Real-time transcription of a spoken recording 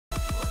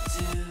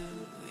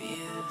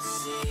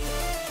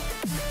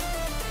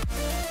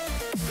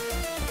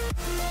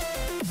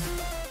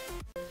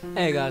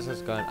Hey guys,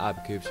 how's it going?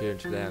 Cubes here, and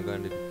today I'm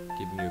going to be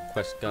giving you a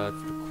quest guide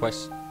for the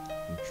quest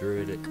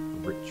Druidic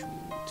ritual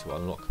to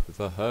unlock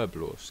the herb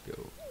lore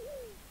skill.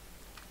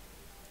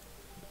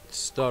 To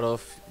start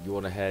off, you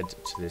want to head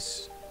to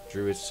this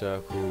druid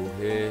circle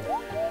here,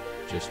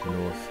 just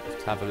north of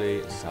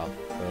Tavali and south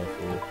of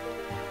Purple,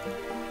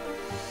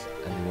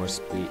 and you want to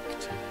speak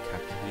to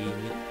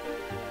Kakini.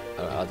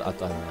 I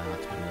don't know how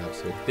to pronounce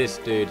it. This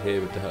dude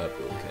here with the herb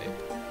lore cape.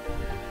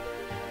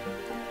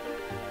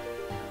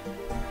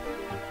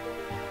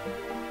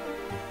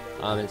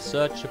 I'm in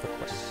search of a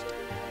quest.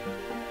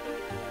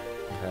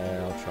 Okay,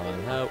 I'll try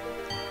and help.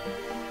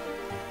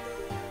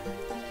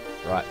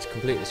 Right, to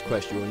complete this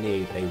quest you will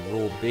need a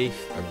raw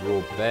beef, a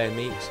raw bear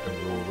meat, a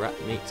raw rat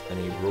meat, and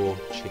a raw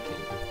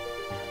chicken.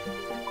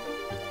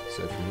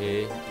 So from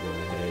here, you want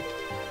to head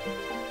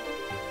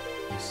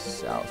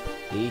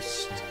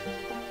southeast.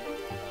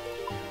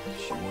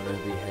 You want to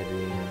be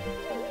heading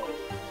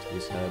to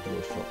this herb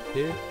lore shop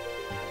here.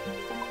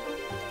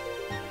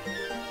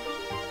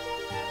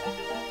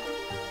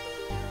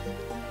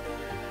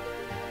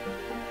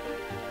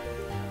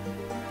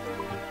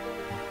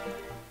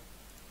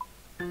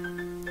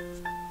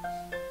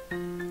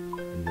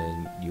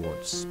 You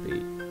want to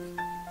speak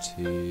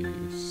to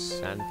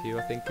Sanfu,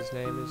 I think his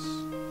name is.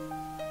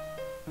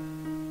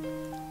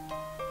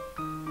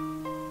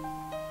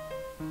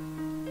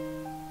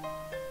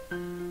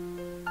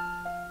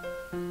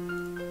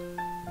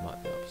 Might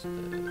be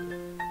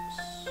upstairs.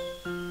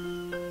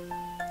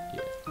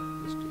 Yeah,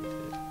 this dude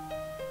here.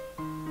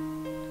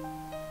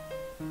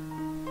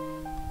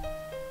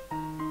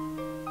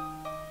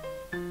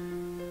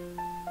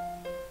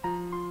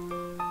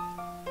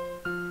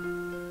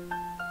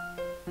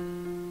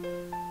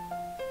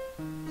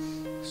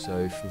 So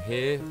from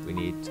here we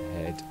need to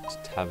head to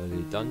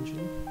Tavali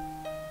Dungeon,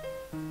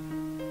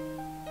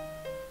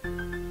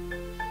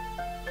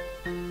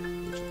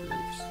 which I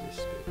believe is this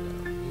bit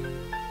down here.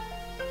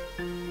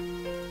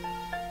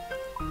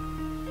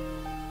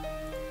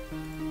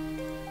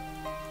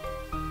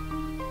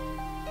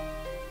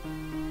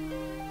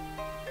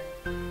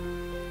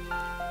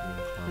 And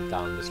climb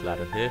down this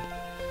ladder here.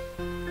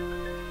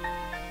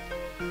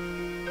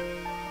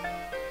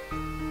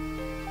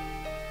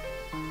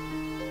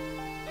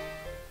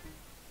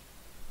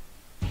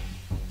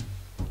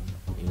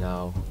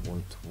 Now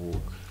want to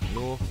walk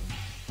north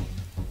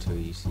until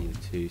you see the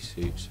two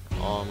suits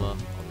of armour on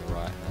the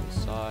right hand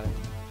side.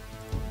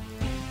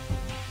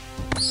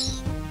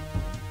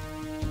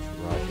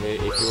 Right here,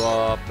 if you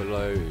are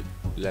below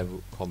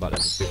combat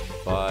level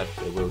 55,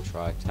 they will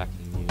try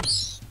attacking you.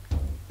 Just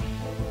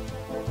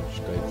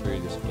go through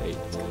this gate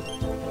here,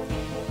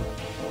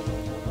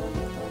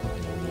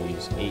 and then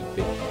use each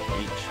bit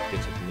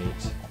of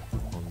meat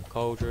on the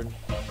cauldron.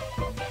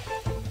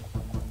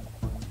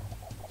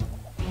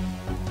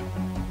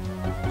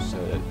 So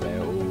that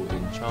they're all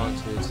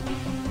enchanted.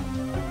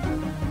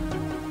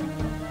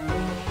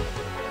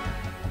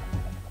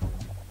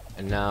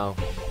 And now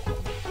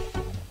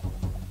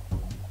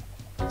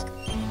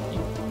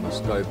you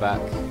must go back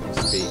and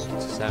speak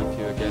to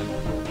Sanfu again.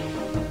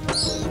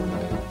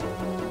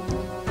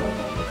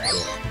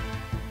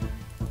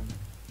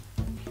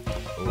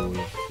 All of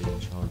the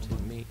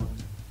enchanted meat.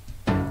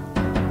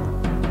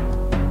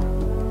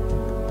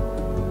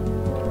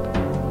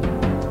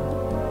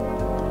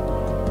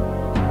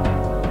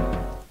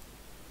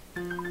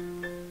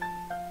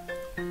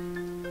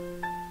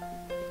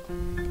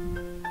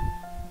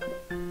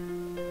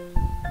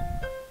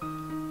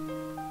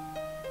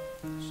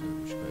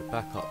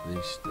 Back up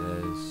these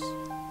stairs.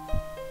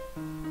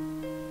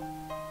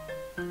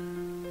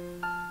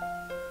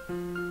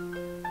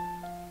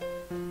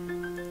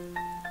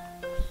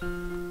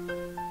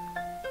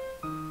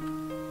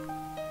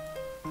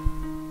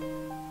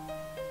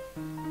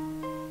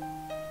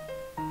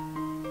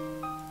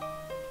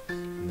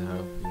 Now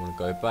you want to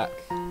go back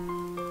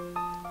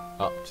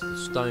up to the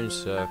stone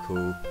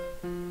circle,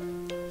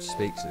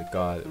 speak to the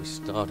guy that we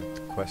started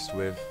the quest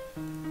with,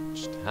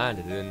 just hand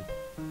it in,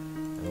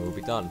 and we'll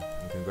be done.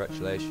 And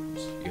congratulations,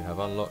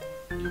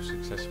 you've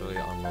successfully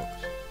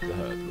unlocked the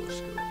herb lore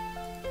skill.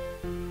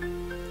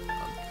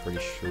 I'm pretty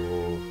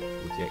sure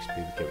with the XP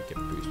we get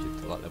boosted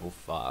to like level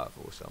 5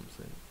 or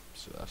something,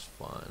 so that's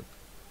fine.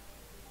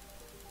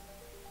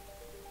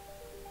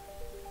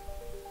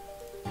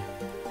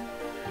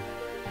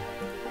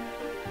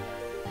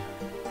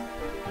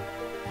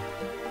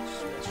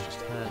 So let's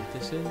just hand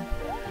this in.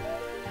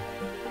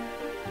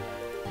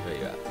 There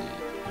you have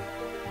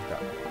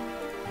that one.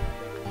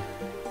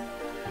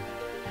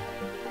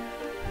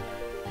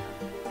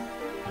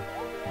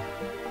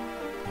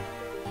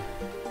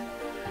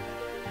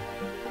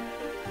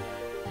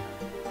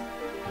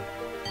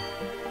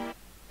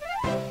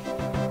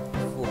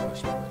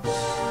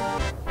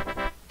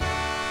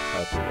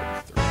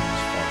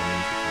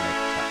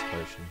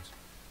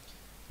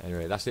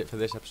 Anyway, that's it for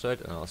this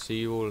episode, and I'll see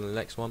you all in the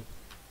next one.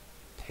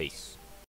 Peace.